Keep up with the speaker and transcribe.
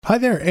Hi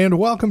there, and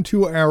welcome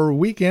to our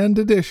weekend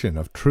edition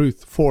of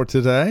Truth for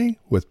Today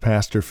with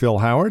Pastor Phil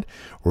Howard.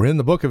 We're in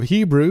the book of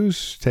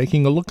Hebrews,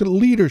 taking a look at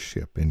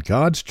leadership in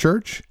God's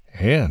church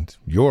and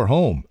your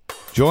home.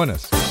 Join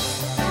us.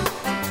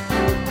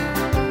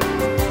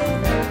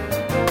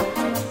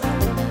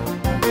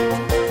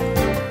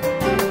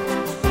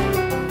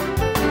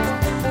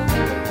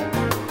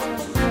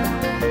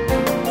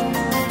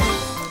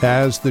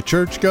 As the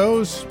church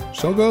goes,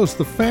 so goes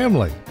the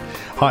family.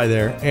 Hi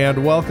there,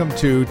 and welcome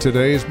to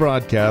today's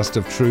broadcast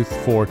of Truth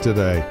for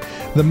Today,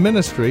 the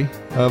ministry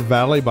of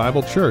Valley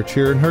Bible Church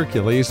here in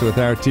Hercules with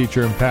our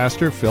teacher and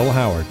pastor, Phil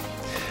Howard.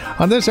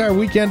 On this, our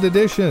weekend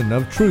edition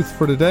of Truth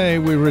for Today,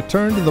 we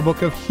return to the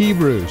book of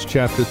Hebrews,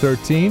 chapter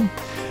 13,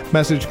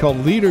 message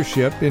called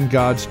Leadership in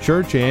God's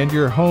Church and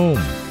Your Home.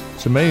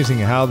 It's amazing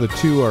how the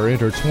two are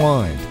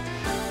intertwined.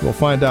 We'll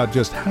find out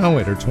just how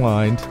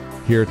intertwined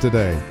here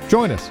today.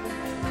 Join us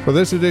for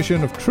this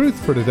edition of Truth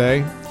for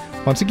Today.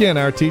 Once again,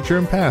 our teacher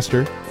and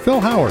pastor, Phil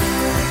Howard.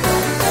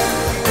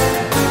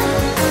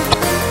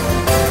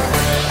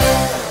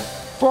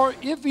 For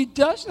if he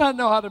does not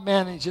know how to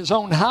manage his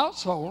own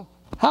household,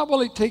 how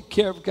will he take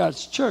care of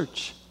God's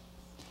church?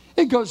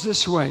 It goes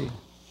this way.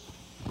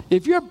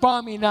 If you're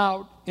bombing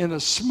out in a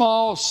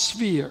small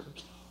sphere,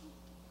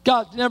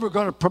 God's never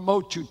going to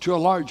promote you to a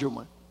larger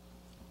one.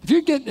 If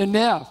you're getting an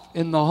F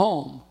in the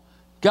home,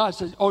 God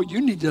says, oh,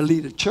 you need to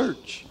lead a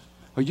church,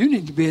 or you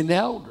need to be an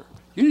elder.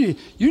 You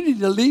need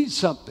to lead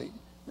something.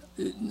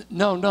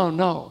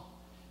 No.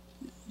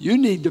 You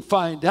need to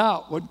find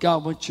out what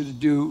God wants you to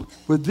do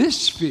with this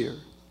sphere.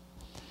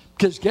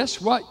 Because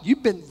guess what?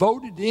 You've been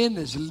voted in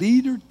as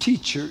leader,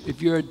 teacher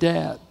if you're a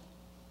dad.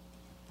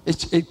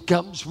 It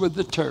comes with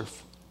the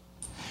turf.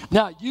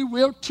 Now, you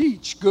will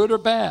teach, good or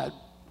bad,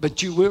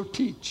 but you will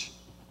teach.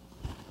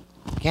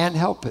 Can't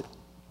help it.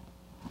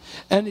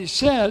 And he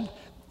said,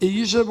 he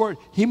used the word,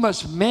 he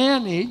must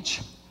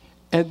manage.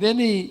 And then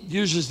he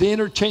uses the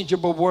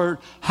interchangeable word,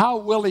 how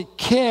will he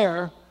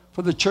care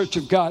for the church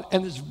of God?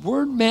 And this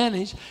word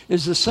manage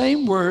is the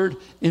same word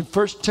in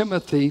 1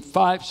 Timothy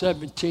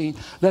 5:17.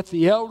 Let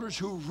the elders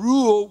who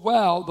rule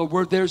well, the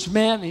word there's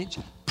manage,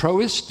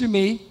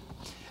 proistemi,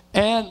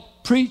 and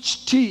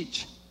preach,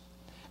 teach.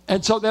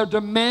 And so they're to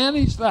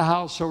manage the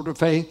household of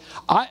faith.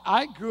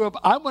 I grew up,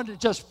 I wanted to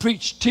just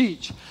preach,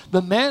 teach.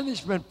 The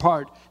management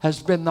part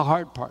has been the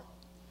hard part.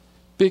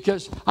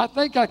 Because I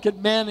think I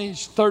could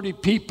manage 30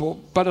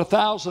 people, but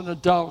 1,000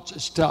 adults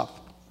is tough.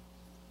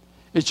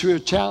 It's real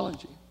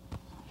challenging.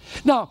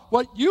 Now,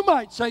 what you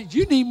might say is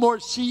you need more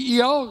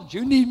CEOs.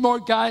 You need more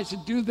guys to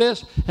do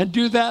this and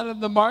do that in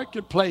the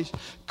marketplace.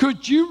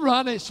 Could you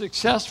run a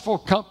successful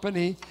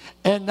company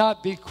and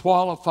not be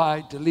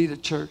qualified to lead a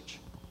church?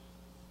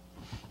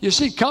 You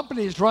see,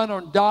 companies run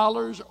on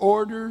dollars,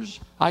 orders.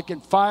 I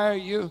can fire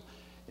you.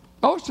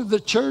 Most of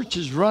the church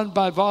is run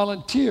by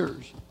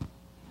volunteers.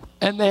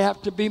 And they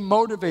have to be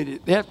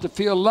motivated. They have to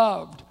feel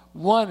loved,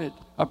 wanted,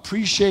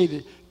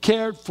 appreciated,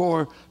 cared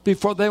for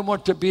before they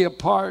want to be a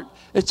part.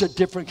 It's a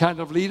different kind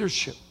of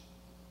leadership.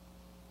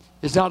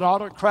 It's not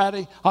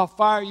autocratic. I'll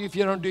fire you if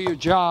you don't do your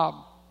job.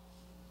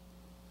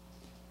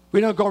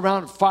 We don't go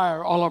around and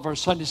fire all of our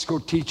Sunday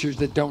school teachers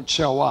that don't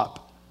show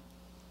up.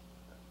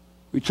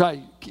 We try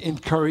to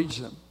encourage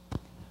them.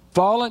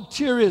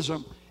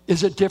 Volunteerism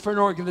is a different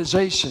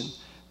organization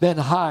than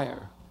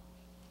hire.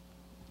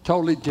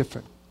 Totally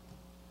different.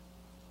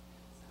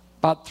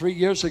 About 3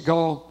 years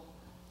ago,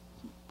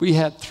 we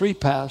had 3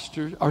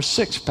 pastors, or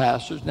 6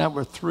 pastors, now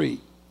we're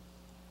 3.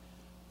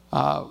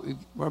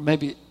 We're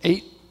maybe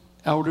 8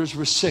 elders,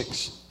 we're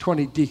 6,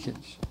 20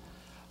 deacons.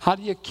 How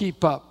do you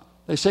keep up?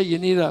 They say you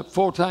need a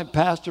full-time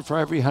pastor for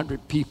every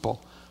 100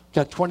 people. We've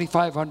got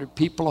 2,500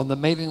 people on the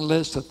mailing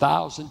list,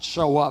 1,000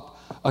 show up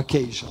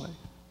occasionally.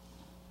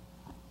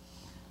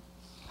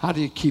 How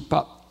do you keep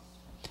up?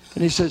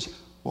 And he says,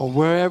 well,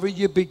 wherever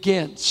you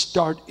begin,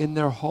 start in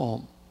their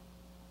home.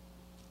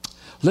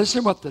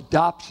 Listen what the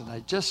Dobson, I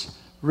just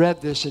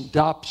read this in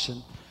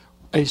Dobson,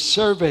 a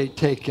survey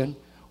taken.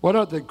 What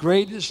are the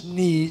greatest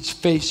needs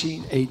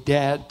facing a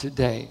dad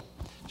today?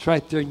 It's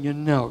right there in your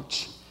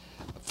notes.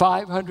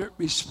 500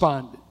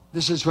 responded.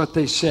 This is what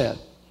they said.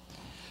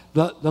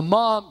 The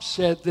mom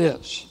said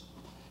this.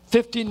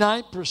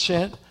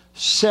 59%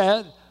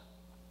 said,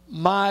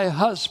 my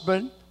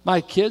husband,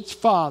 my kid's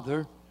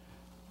father,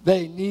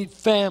 they need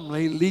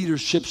family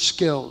leadership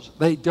skills.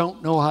 They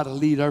don't know how to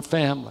lead our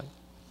family.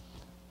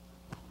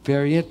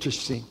 Very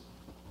interesting.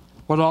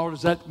 What all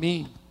does that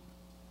mean?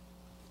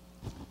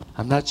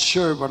 I'm not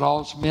sure what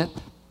all's meant.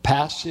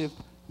 Passive,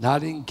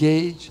 not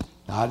engaged,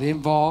 not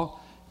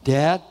involved.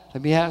 Dad,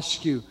 let me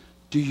ask you,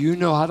 do you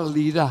know how to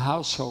lead a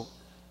household?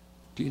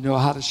 Do you know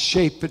how to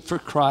shape it for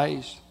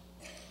Christ?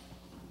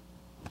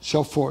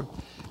 So forth.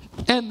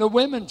 And the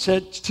women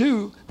said,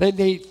 too, they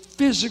need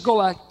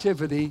physical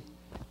activity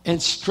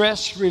and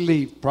stress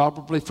relief,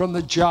 probably from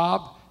the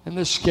job and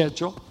the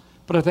schedule.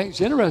 But I think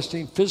it's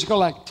interesting,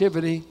 physical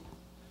activity,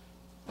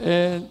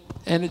 and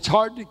it's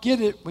hard to get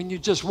it when you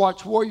just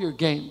watch Warrior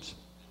games.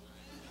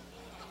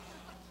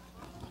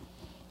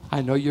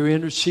 I know you're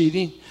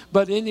interceding.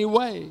 But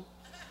anyway,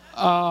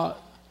 that's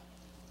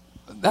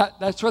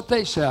what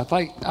they say. I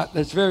think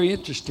that's very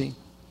interesting.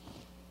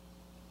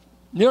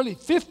 Nearly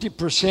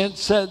 50%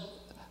 said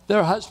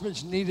their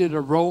husbands needed a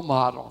role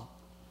model.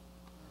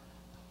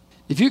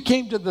 If you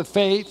came to the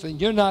faith and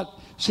you're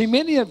not, see,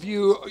 many of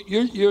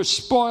you're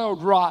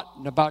spoiled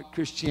rotten about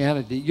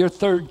Christianity. You're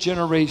third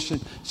generation,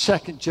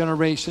 second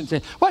generation.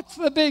 What's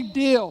the big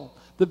deal?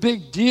 The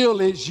big deal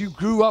is you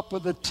grew up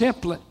with a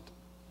template.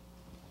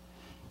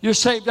 You're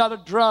saved out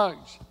of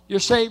drugs. You're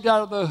saved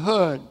out of the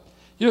hood.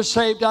 You're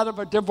saved out of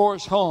a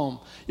divorced home.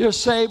 You're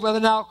saved with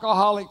an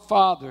alcoholic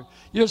father.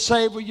 You're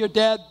saved when your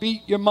dad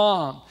beat your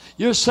mom.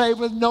 You're saved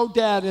with no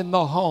dad in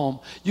the home.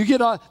 You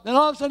get on, then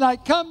all of a sudden I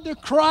come to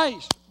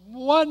Christ.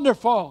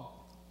 Wonderful.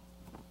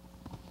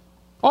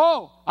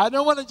 Oh, I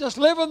don't want to just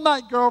live with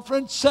my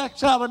girlfriend.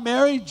 Sex out of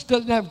marriage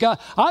doesn't have God.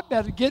 I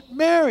better get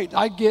married.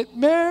 I get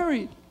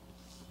married.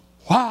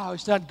 Wow,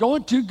 it's not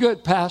going too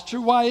good, Pastor.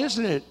 Why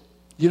isn't it?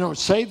 You don't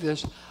say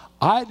this.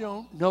 I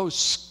don't know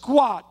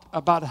squat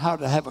about how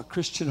to have a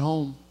Christian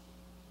home.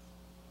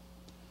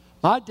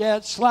 My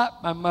dad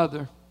slapped my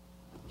mother,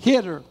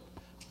 hit her.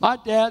 My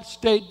dad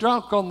stayed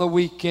drunk on the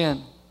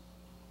weekend.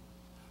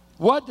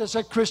 What does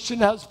a Christian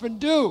husband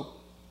do?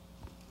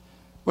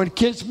 When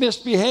kids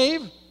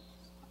misbehave,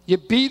 you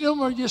beat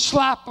them or you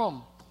slap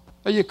them,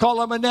 or you call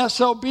them an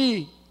SOB.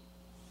 I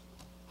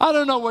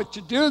don't know what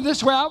you do.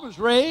 This way I was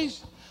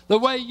raised. The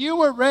way you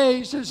were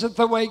raised isn't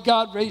the way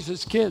God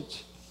raises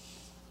kids.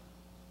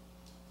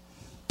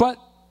 But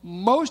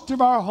most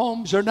of our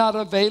homes are not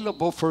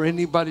available for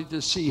anybody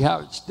to see how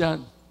it's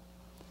done.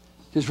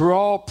 Because we're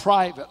all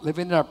private,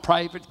 living in our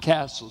private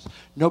castles.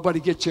 Nobody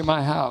gets in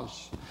my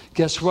house.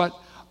 Guess what?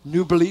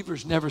 New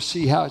believers never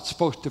see how it's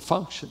supposed to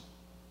function.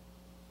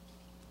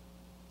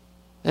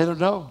 They don't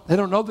know. They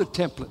don't know the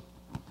template.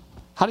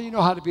 How do you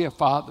know how to be a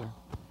father?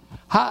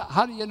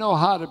 How do you know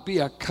how to be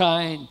a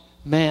kind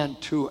man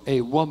to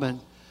a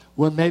woman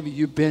when maybe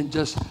you've been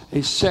just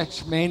a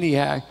sex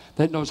maniac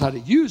that knows how to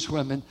use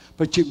women,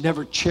 but you've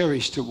never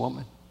cherished a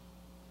woman?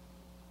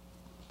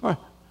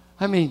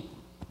 I mean,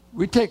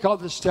 we take all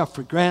this stuff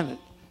for granted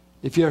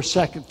if you're a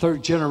second,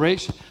 third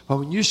generation. But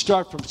when you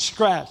start from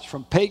scratch,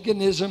 from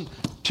paganism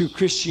to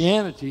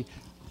Christianity,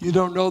 you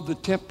don't know the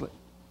template.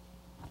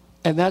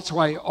 And that's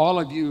why all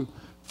of you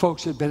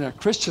folks have been a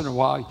Christian a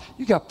while.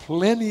 You got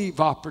plenty of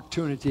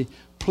opportunity,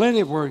 plenty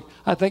of work.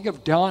 I think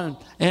of Don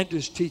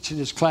Andrews teaching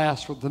his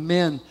class with the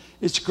men.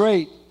 It's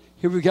great.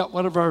 Here we got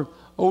one of our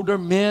older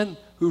men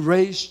who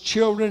raised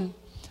children,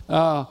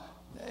 had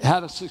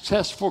a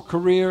successful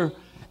career,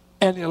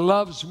 and he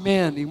loves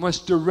men. He wants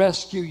to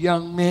rescue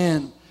young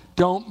men.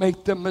 Don't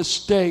make the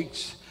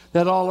mistakes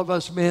that all of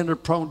us men are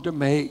prone to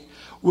make.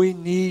 We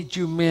need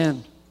you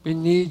men. We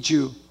need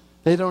you.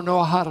 They don't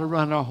know how to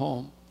run a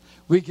home.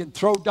 We can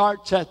throw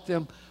darts at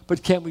them,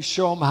 but can we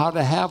show them how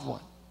to have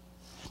one?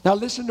 Now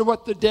listen to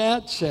what the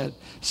dad said.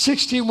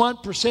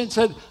 61%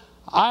 said,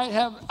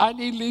 I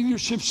need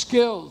leadership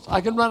skills. I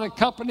can run a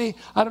company.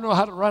 I don't know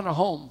how to run a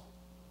home.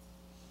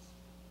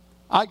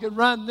 I can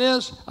run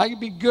this. I can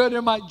be good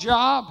in my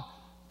job,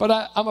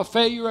 but I'm a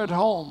failure at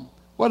home.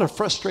 What a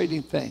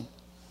frustrating thing.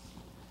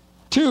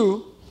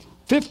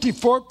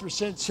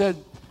 54% said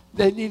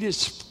they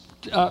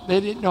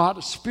didn't know how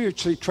to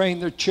spiritually train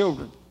their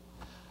children.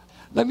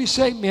 Let me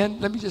say, men,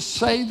 let me just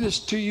say this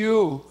to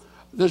you.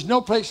 There's no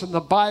place in the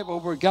Bible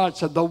where God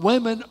said the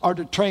women are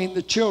to train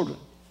the children.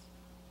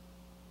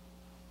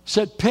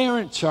 Said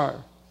parents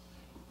are.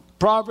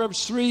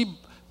 Proverbs 3,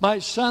 my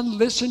son,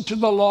 listen to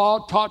the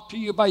law taught to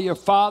you by your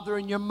father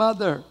and your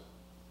mother.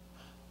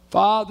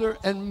 Father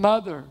and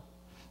mother.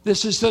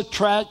 This is the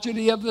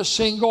tragedy of the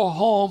single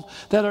home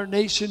that our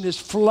nation is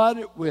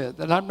flooded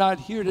with. And I'm not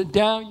here to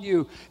down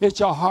you.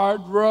 It's a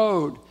hard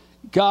road.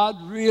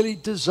 God really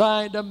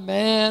designed a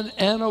man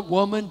and a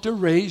woman to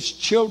raise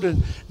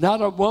children.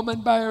 Not a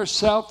woman by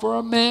herself or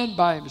a man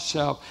by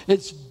himself.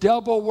 It's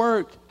double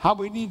work. How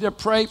we need to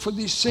pray for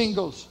these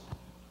singles.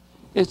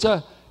 It's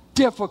a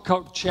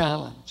difficult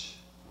challenge.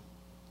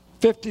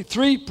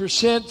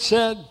 53%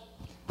 said,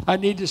 I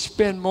need to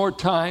spend more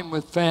time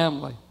with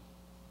family.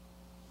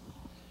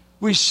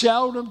 We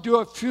seldom do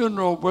a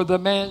funeral where the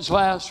man's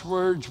last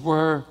words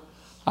were,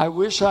 I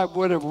wish I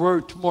would have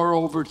worked more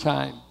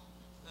overtime.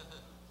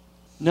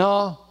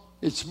 No,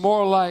 it's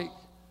more like,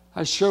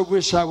 I sure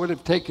wish I would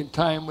have taken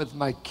time with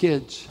my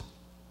kids.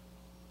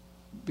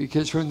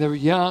 Because when they were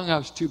young, I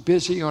was too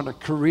busy on a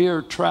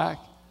career track.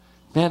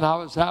 Man, I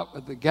was out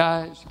with the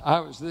guys.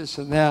 I was this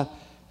and that.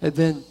 And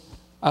then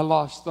I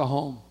lost the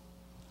home.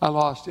 I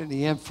lost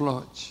any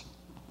influence.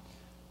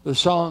 The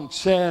song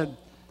said,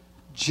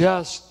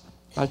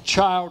 a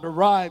child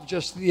arrived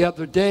just the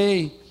other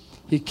day.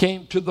 He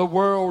came to the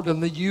world in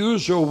the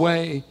usual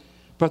way,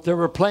 but there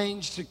were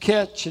planes to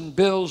catch and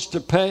bills to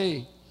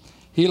pay.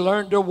 He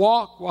learned to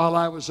walk while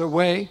I was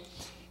away,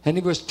 and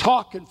he was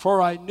talking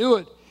for I knew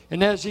it.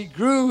 And as he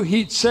grew,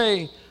 he'd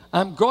say,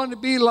 I'm going to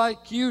be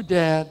like you,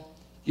 Dad.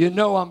 You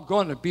know I'm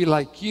going to be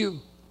like you.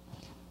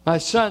 My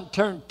son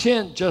turned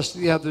 10 just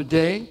the other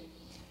day.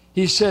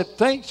 He said,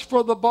 thanks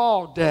for the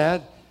ball,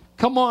 Dad.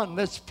 Come on,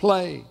 let's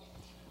play.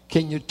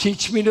 Can you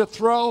teach me to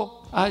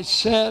throw? I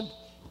said,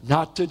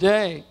 not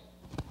today.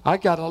 I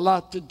got a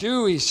lot to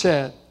do, he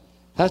said.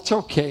 That's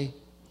okay.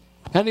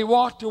 And he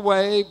walked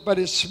away, but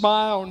his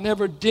smile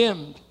never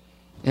dimmed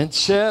and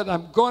said,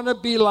 I'm going to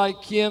be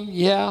like him.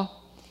 Yeah,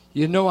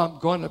 you know I'm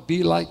going to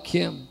be like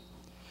him.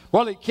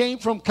 Well, he came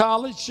from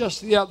college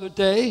just the other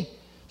day.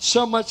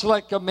 So much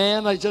like a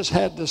man, I just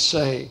had to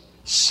say,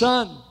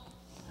 son,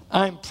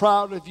 I'm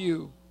proud of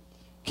you.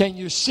 Can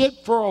you sit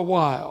for a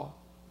while?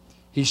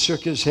 He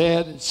shook his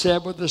head and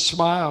said with a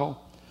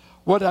smile,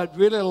 what I'd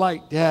really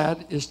like,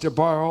 Dad, is to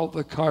borrow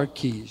the car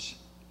keys.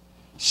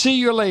 See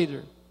you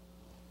later.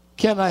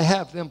 Can I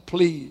have them,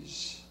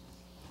 please?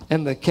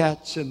 And the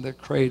cat's in the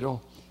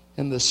cradle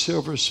and the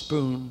silver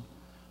spoon,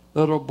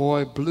 little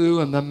boy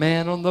blue and the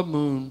man on the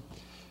moon.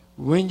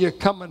 When you're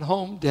coming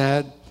home,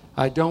 Dad,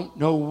 I don't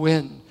know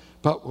when,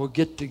 but we'll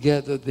get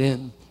together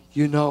then.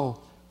 You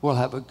know, we'll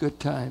have a good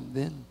time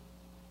then.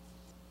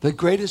 The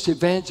greatest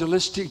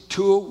evangelistic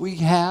tool we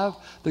have,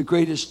 the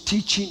greatest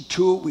teaching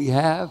tool we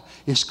have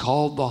is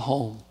called the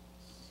home.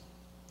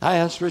 I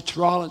asked Rich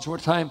Rollins one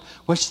time,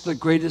 what's the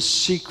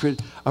greatest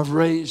secret of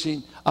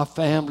raising a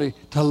family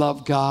to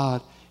love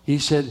God? He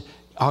said,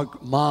 our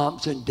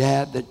moms and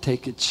dad that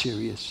take it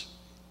serious.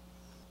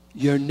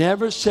 You're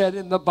never said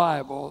in the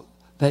Bible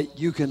that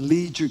you can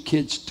lead your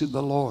kids to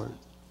the Lord.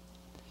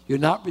 You're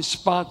not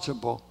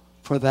responsible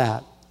for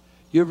that.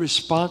 You're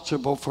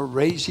responsible for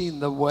raising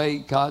the way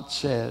God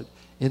said,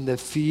 in the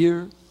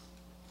fear,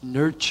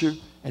 nurture,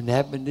 and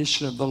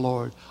admonition of the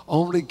Lord.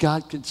 Only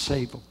God can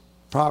save them.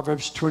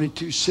 Proverbs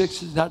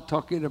 22:6 is not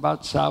talking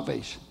about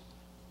salvation.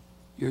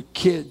 Your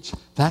kids,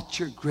 that's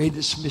your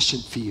greatest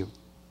mission field.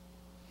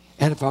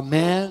 And if a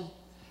man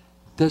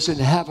doesn't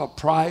have a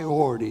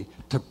priority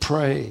to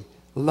pray,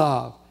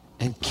 love,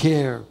 and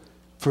care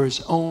for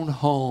his own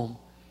home,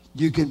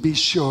 you can be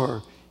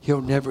sure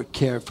he'll never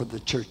care for the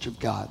church of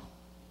God.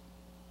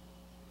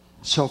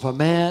 So if a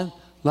man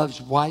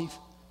loves wife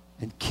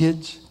and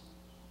kids,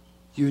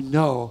 you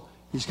know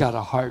he's got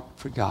a heart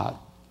for God.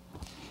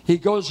 He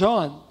goes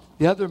on.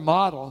 The other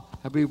model,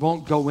 and we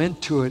won't go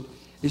into it,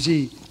 is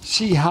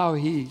see how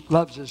he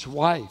loves his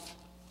wife,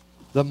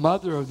 the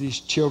mother of these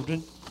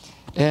children.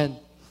 And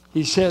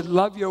he said,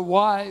 love your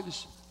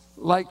wives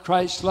like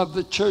Christ loved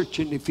the church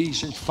in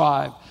Ephesians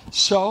 5.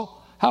 So,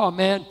 how a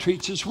man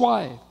treats his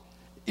wife.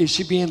 Is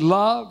she being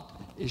loved?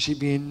 Is she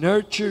being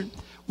nurtured?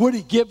 Would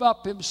he give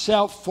up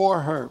himself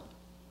for her?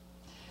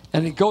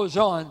 And he goes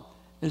on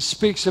and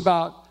speaks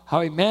about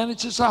how he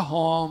manages a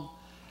home,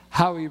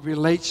 how he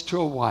relates to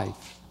a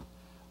wife.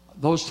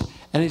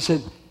 And he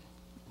said,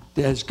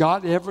 has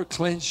God ever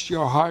cleansed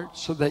your heart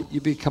so that you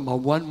become a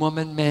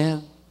one-woman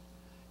man?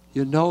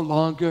 You're no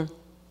longer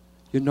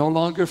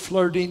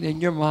flirting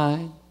in your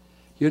mind.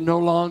 You're no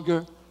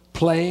longer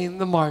playing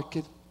the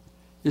market.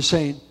 You're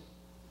saying,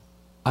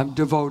 I'm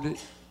devoted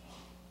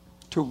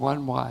to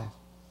one wife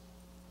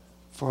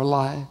for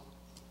life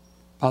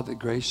by the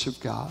grace of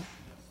God.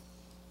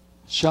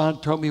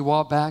 Sean told me a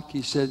while back,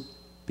 he said,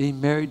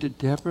 being married to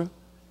Deborah,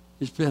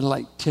 it's been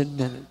like 10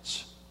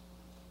 minutes.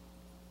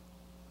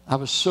 I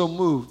was so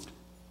moved.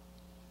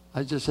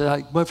 I just said,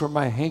 I went for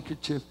my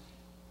handkerchief.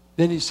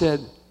 Then he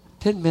said,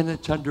 10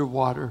 minutes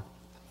underwater.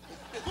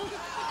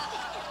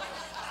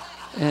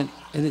 and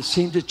it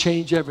seemed to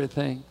change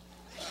everything.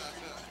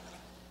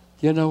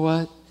 You know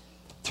what?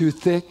 Through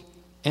thick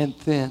and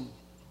thin,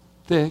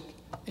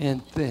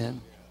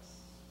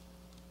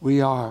 we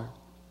are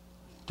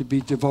to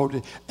be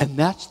devoted. And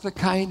that's the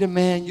kind of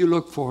man you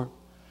look for.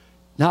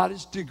 Not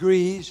his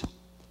degrees,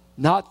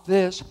 not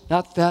this,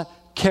 not that.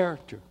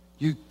 Character.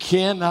 You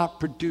cannot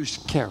produce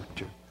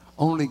character.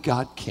 Only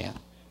God can.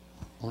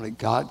 Only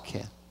God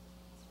can.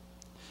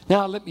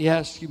 Now, let me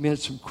ask you men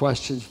some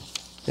questions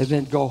and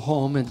then go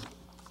home and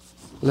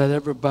let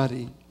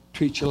everybody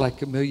treat you like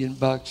 $1 million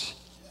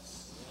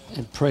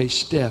and pray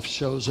Steph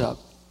shows up.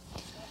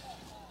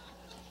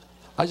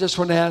 I just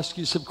want to ask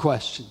you some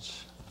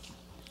questions.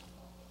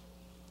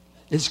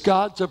 Is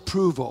God's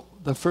approval,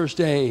 the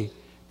first A,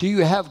 do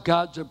you have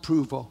God's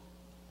approval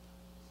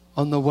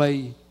on the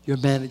way you're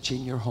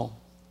managing your home?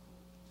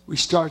 We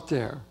start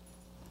there.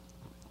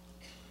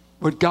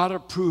 Would God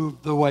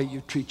approve the way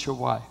you treat your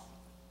wife?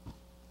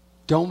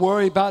 Don't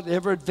worry about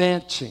ever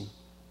advancing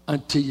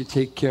until you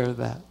take care of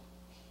that.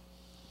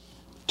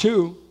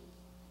 2,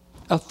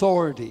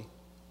 authority.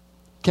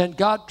 Can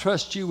God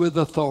trust you with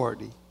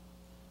authority?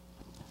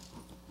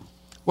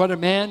 What a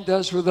man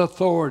does with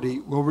authority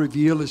will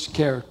reveal his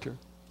character.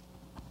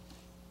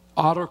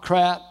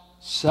 Autocrat,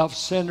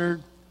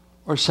 self-centered,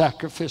 or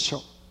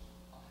sacrificial.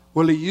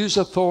 Will he use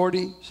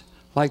authority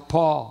like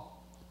Paul?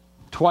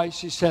 Twice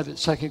he said it,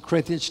 2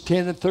 Corinthians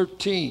 10 and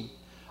 13.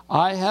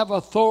 I have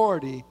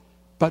authority,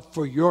 but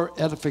for your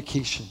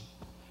edification.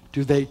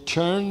 Do they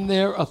turn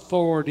their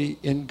authority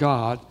in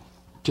God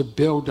to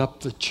build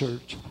up the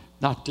church,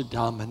 not to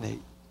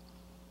dominate?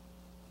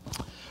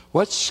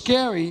 What's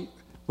scary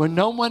when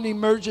no one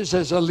emerges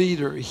as a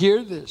leader,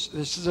 hear this.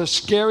 This is a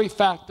scary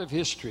fact of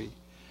history.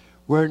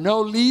 Where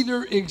no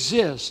leader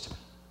exists,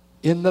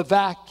 in the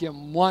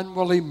vacuum, one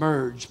will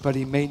emerge, but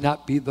he may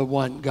not be the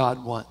one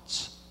God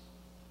wants.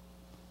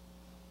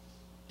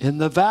 In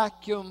the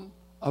vacuum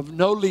of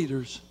no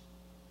leaders,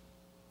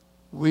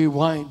 we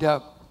wind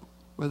up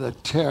with a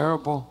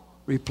terrible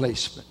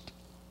replacement.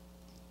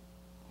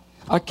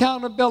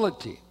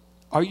 Accountability.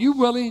 Are you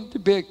willing to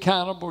be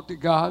accountable to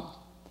God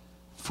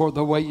for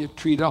the way you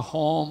treat a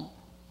home?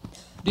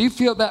 Do you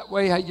feel that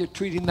way, how you're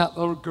treating that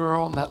little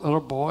girl and that little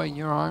boy in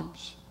your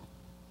arms?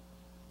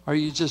 Are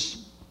you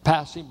just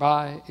passing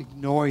by,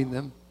 ignoring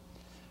them?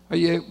 Are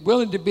you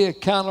willing to be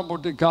accountable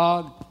to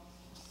God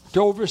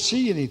to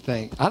oversee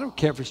anything? I don't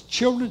care if it's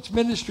children's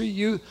ministry,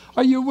 youth.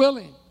 Are you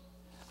willing?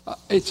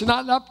 It's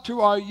not up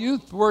to our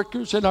youth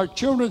workers and our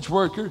children's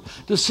workers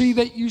to see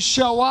that you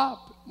show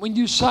up when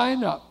you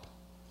sign up.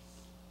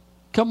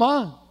 Come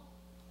on.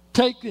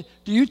 Do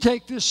you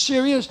take this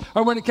serious?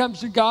 Or when it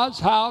comes to God's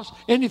house,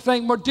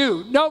 anything will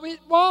do? No, it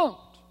won't.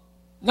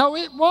 No,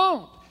 it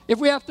won't. If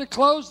we have to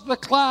close the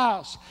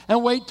class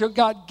and wait till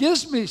God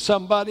gives me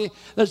somebody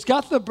that's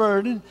got the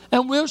burden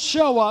and will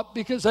show up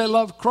because they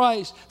love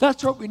Christ,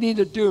 that's what we need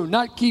to do,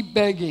 not keep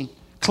begging.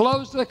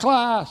 Close the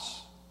class.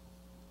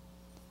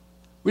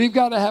 We've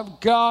got to have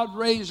God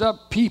raise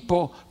up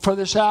people for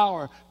this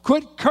hour.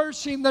 Quit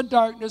cursing the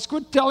darkness.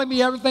 Quit telling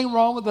me everything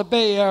wrong with the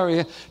Bay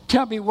Area.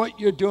 Tell me what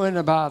you're doing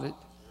about it.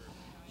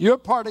 You're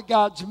part of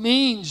God's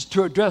means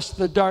to address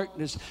the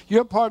darkness.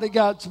 You're part of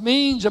God's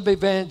means of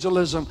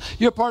evangelism.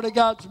 You're part of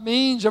God's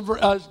means of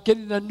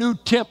getting a new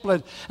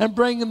template and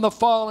bringing the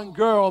fallen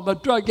girl, the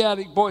drug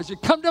addict boys. You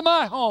come to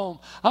my home.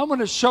 I'm going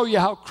to show you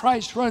how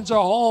Christ runs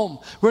a home.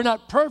 We're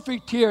not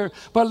perfect here,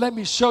 but let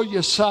me show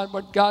you, son,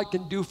 what God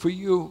can do for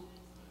you.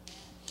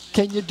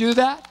 Can you do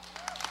that?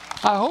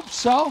 I hope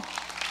so.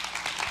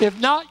 If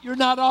not, you're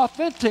not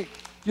authentic.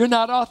 You're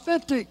not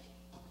authentic.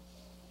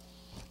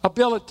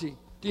 Ability.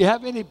 Do you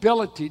have any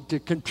ability to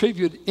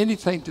contribute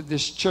anything to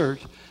this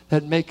church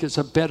that make us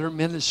a better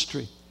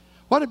ministry?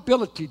 What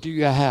ability do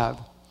you have?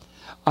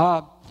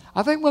 I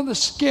think one of the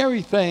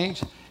scary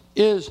things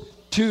is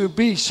to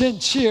be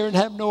sincere and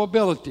have no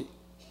ability.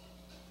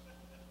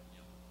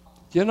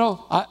 You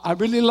know, I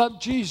really love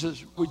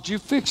Jesus. Would you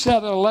fix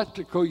that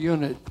electrical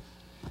unit?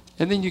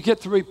 And then you get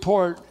the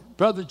report,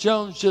 Brother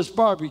Jones just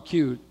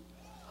barbecued.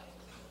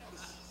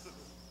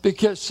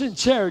 Because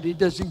sincerity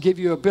doesn't give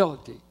you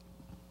ability.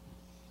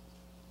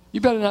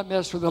 You better not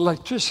mess with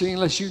electricity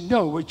unless you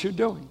know what you're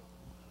doing.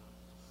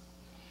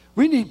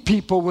 We need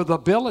people with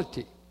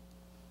ability.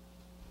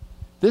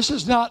 This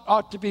is not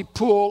ought to be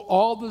pull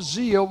all the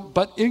zeal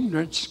but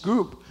ignorance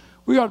group.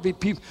 We ought to be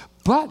people.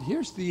 But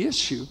here's the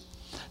issue.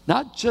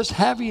 Not just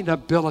having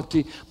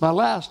ability. My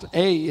last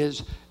A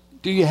is,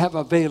 do you have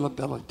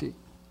availability?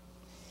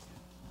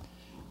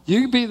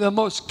 You can be the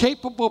most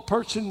capable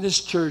person in this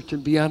church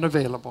and be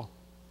unavailable.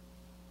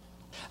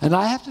 And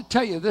I have to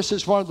tell you, this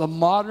is one of the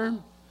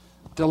modern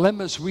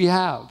dilemmas we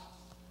have.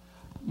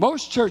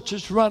 Most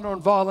churches run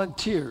on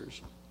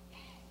volunteers.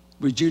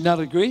 Would you not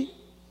agree?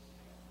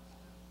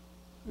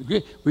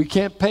 Agree? We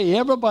can't pay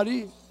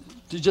everybody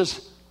to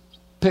just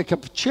pick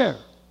up a chair.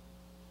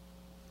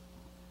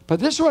 But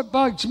this is what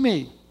bugs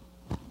me,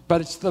 but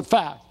it's the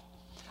fact.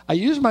 I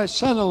used my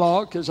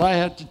son-in-law because I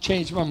had to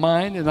change my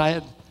mind and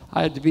I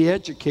had to be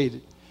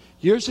educated.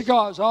 Years ago,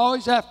 I was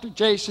always after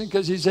Jason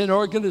because he's in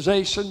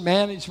organization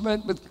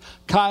management with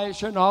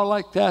Kaiser and all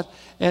like that.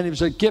 And he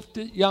was a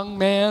gifted young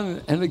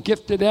man and a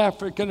gifted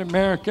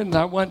African-American.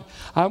 I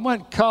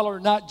want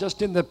color not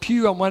just in the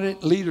pew, I want it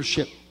in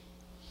leadership.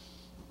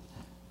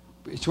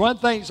 It's one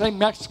thing to say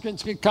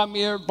Mexicans can come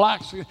here,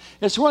 blacks.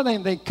 It's one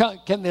thing,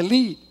 can they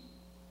lead?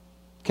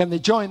 Can they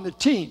join the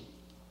team?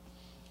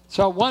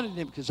 So I wanted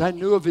him because I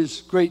knew of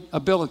his great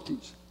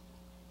abilities.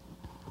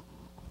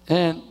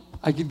 And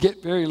I could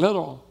get very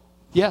little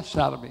yes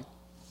out of him.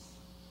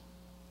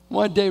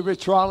 One day,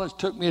 Rich Rollins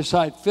took me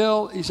aside.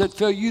 Phil, he said,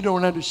 Phil, you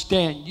don't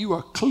understand. You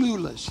are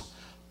clueless.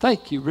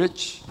 Thank you,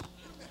 Rich.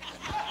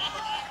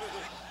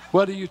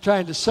 What are you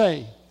trying to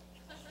say?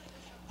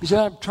 He said,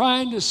 I'm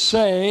trying to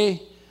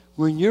say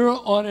when you're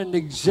on an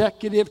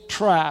executive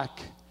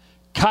track,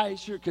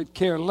 Kaiser could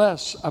care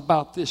less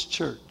about this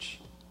church.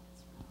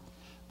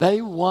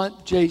 They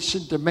want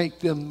Jason to make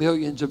them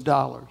millions of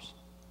dollars.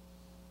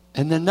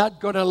 And they're not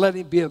going to let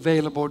him be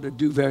available to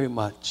do very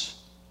much.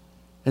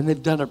 And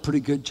they've done a pretty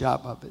good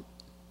job of it.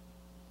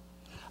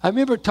 I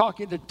remember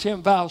talking to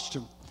Tim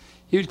Valstrom.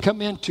 He would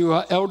come into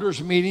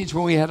elders' meetings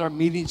when we had our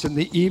meetings in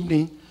the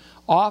evening.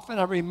 Often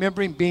I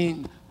remember him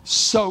being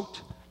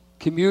soaked,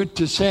 commute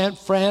to San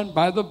Fran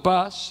by the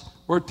bus,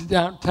 work to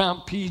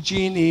downtown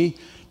PG&E,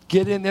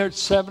 get in there at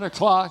 7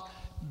 o'clock,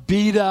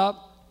 beat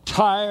up,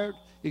 tired,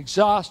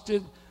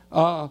 exhausted,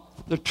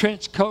 the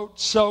trench coat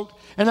soaked.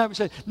 And I would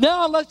say,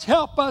 now let's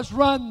help us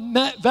run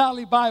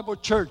Valley Bible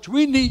Church.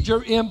 We need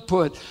your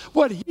input.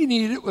 What he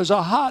needed was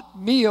a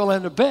hot meal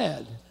and a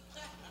bed.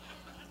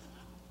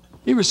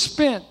 He was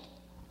spent.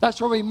 That's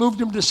why we moved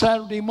him to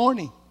Saturday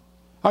morning.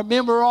 Our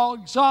men were all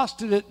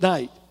exhausted at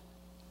night.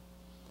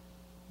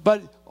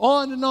 But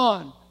on and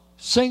on.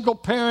 single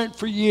parent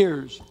for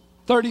years,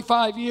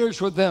 35 years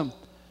with them.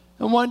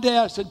 And one day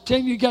I said,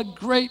 Tim, you got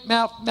great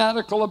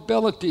mathematical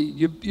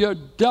ability. You're a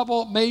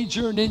double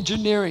major in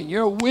engineering.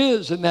 You're a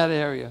whiz in that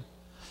area.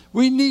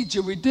 We need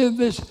you. We did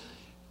this.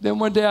 Then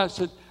one day I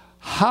said,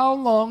 how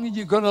long are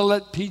you going to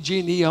let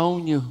PG&E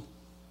own you?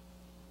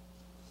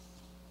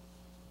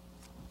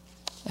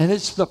 And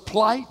it's the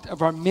plight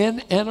of our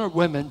men and our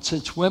women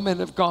since women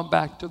have gone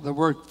back to the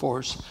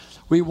workforce.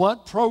 We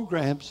want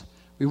programs,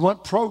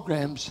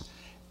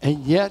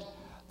 and yet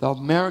the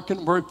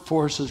American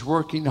workforce is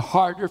working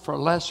harder for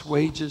less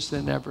wages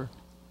than ever.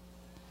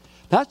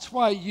 That's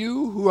why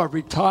you who are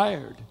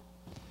retired,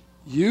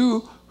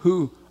 you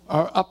who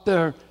are up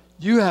there,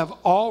 you have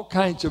all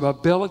kinds of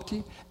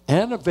ability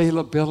and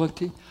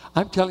availability.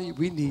 I'm telling you,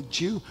 we need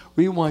you.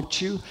 We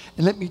want you.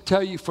 And let me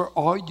tell you, for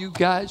all you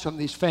guys on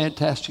these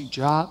fantastic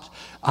jobs,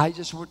 I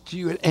just want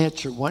you to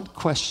answer one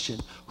question.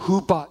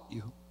 Who bought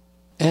you?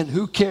 And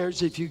who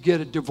cares if you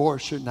get a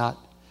divorce or not?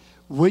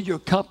 Will your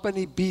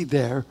company be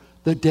there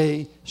the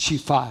day she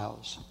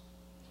files?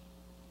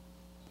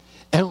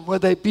 And will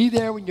they be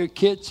there when your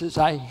kid says,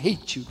 I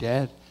hate you,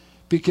 Dad,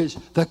 because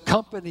the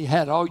company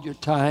had all your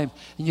time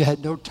and you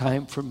had no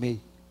time for me?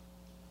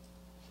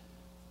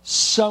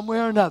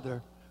 Somewhere or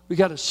another, we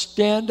got to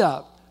stand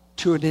up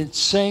to an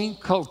insane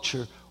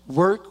culture.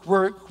 Work,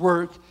 work,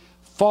 work,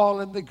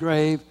 fall in the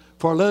grave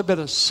for a little bit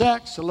of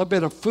sex, a little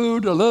bit of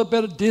food, a little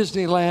bit of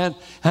Disneyland,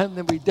 and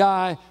then we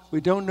die.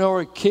 We don't know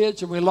our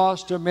kids, and we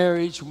lost our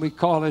marriage, and we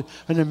call it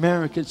an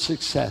American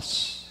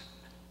success.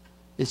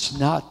 It's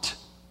not.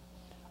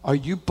 Are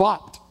you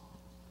bought?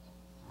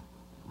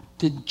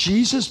 Did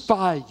Jesus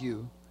buy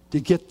you to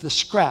get the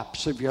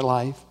scraps of your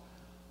life,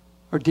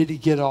 or did he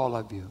get all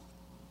of you?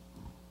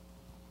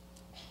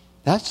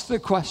 That's the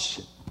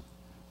question.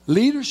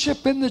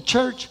 Leadership in the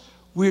church,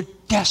 we're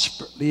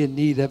desperately in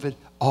need of it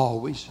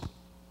always.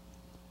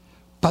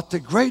 But the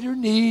greater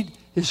need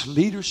is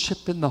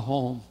leadership in the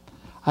home.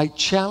 I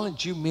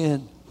challenge you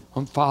men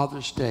on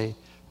Father's Day,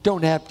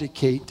 don't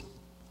abdicate.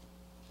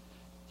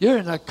 You're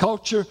in a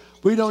culture,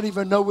 we don't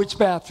even know which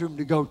bathroom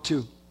to go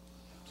to.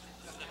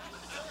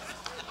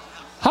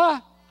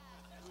 Huh?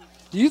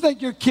 Do you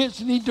think your kids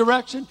need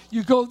direction?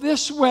 You go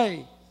this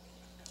way.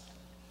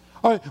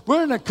 All right,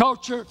 we're in a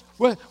culture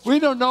where we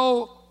don't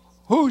know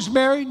who's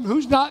married and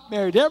who's not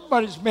married.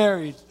 Everybody's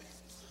married.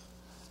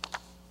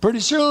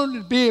 Pretty soon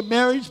it'd be a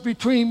marriage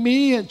between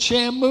me and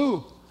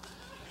Shamu.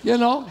 You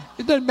know,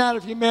 it doesn't matter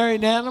if you marry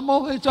an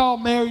animal. It's all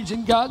marriage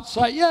in God's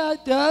sight. Yeah,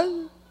 it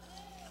does.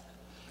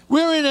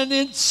 We're in an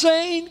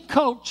insane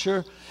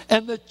culture,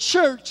 and the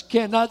church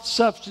cannot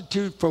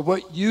substitute for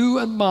what you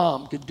and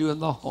mom can do in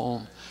the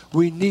home.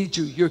 We need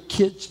you. Your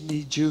kids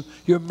need you.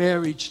 Your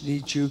marriage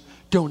needs you.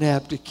 Don't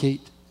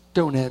abdicate.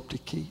 Don't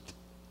abdicate.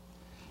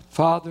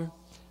 Father,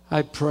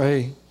 I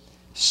pray,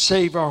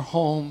 save our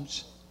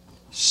homes,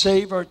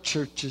 save our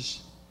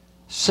churches,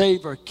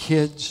 save our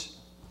kids,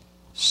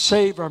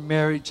 save our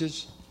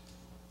marriages.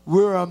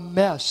 We're a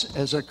mess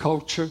as a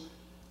culture,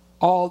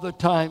 all the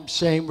time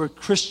saying we're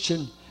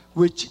Christian,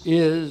 which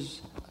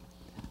is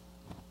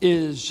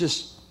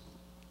just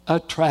a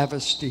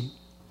travesty.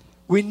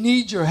 We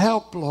need your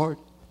help, Lord.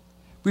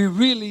 We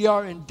really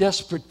are in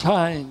desperate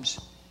times,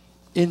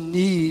 in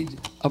need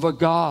of a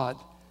God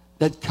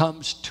that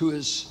comes to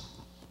us.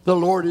 The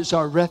Lord is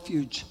our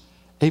refuge,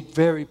 a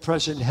very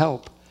present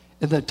help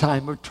in the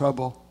time of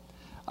trouble.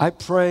 I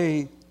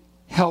pray,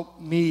 help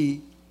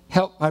me,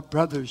 help my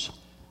brothers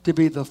to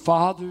be the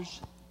fathers,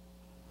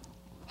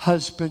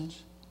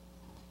 husbands,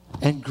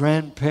 and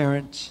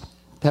grandparents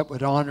that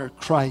would honor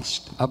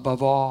Christ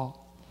above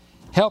all.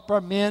 Help our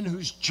men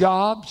whose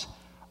jobs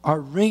are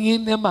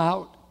wringing them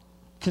out,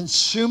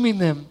 consuming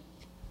them,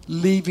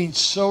 leaving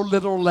so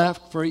little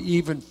left for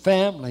even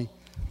family,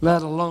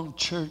 let alone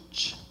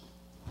church.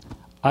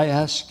 I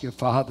ask you,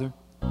 Father,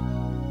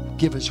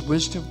 give us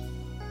wisdom,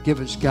 give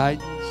us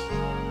guidance,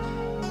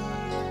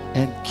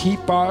 and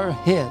keep our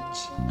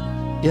heads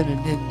in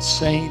an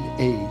insane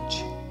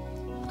age.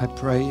 I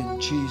pray in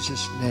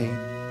Jesus' name,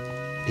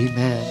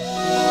 amen.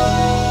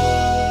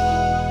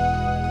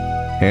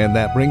 And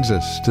that brings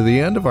us to the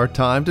end of our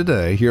time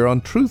today here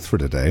on Truth for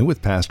Today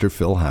with Pastor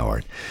Phil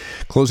Howard.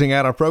 Closing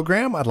out our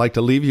program, I'd like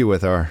to leave you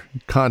with our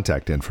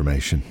contact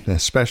information,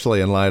 especially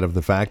in light of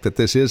the fact that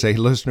this is a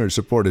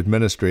listener-supported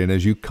ministry. And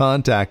as you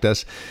contact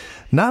us,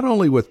 not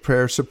only with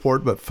prayer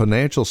support, but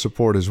financial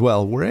support as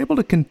well, we're able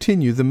to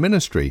continue the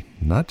ministry,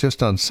 not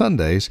just on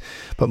Sundays,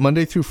 but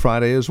Monday through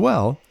Friday as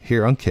well,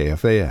 here on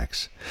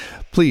KFAX.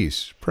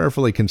 Please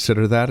prayerfully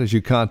consider that as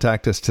you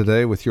contact us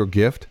today with your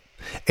gift.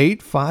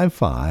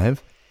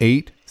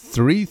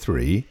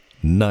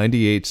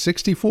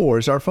 855-833-9864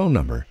 is our phone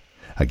number.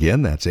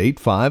 Again, that's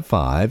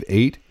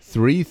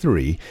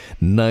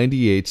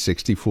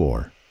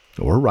 855-833-9864.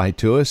 Or write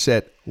to us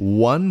at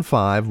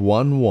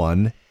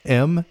 1511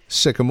 M.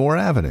 Sycamore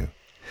Avenue,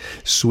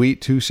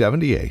 Suite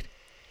 278,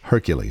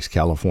 Hercules,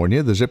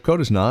 California. The zip code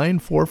is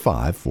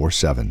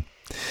 94547.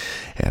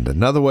 And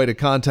another way to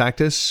contact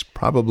us,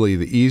 probably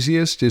the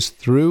easiest, is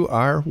through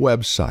our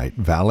website,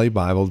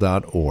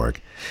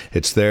 valleybible.org.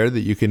 It's there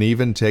that you can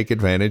even take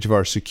advantage of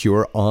our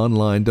secure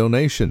online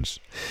donations.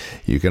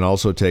 You can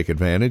also take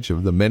advantage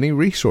of the many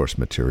resource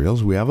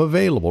materials we have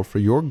available for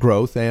your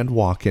growth and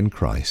walk in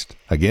Christ.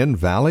 Again,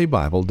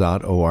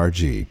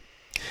 valleybible.org.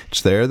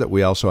 It's there that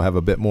we also have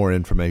a bit more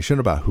information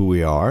about who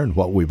we are and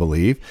what we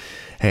believe,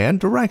 and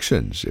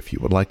directions if you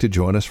would like to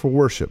join us for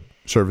worship.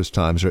 Service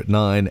times are at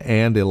 9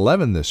 and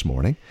 11 this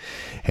morning,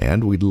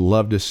 and we'd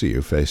love to see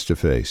you face to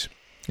face.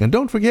 And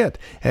don't forget,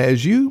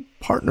 as you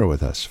partner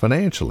with us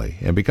financially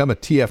and become a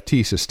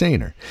TFT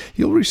sustainer,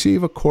 you'll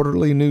receive a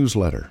quarterly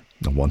newsletter,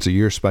 a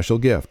once-a-year special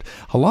gift,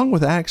 along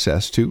with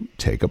access to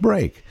Take a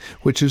Break,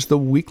 which is the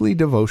weekly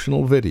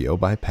devotional video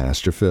by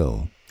Pastor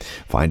Phil.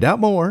 Find out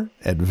more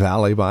at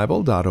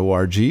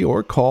valleybible.org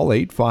or call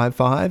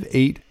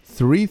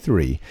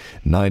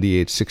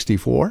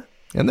 855-833-9864.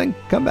 And then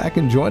come back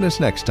and join us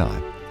next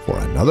time for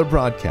another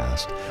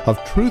broadcast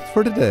of Truth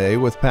for Today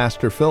with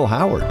Pastor Phil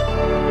Howard.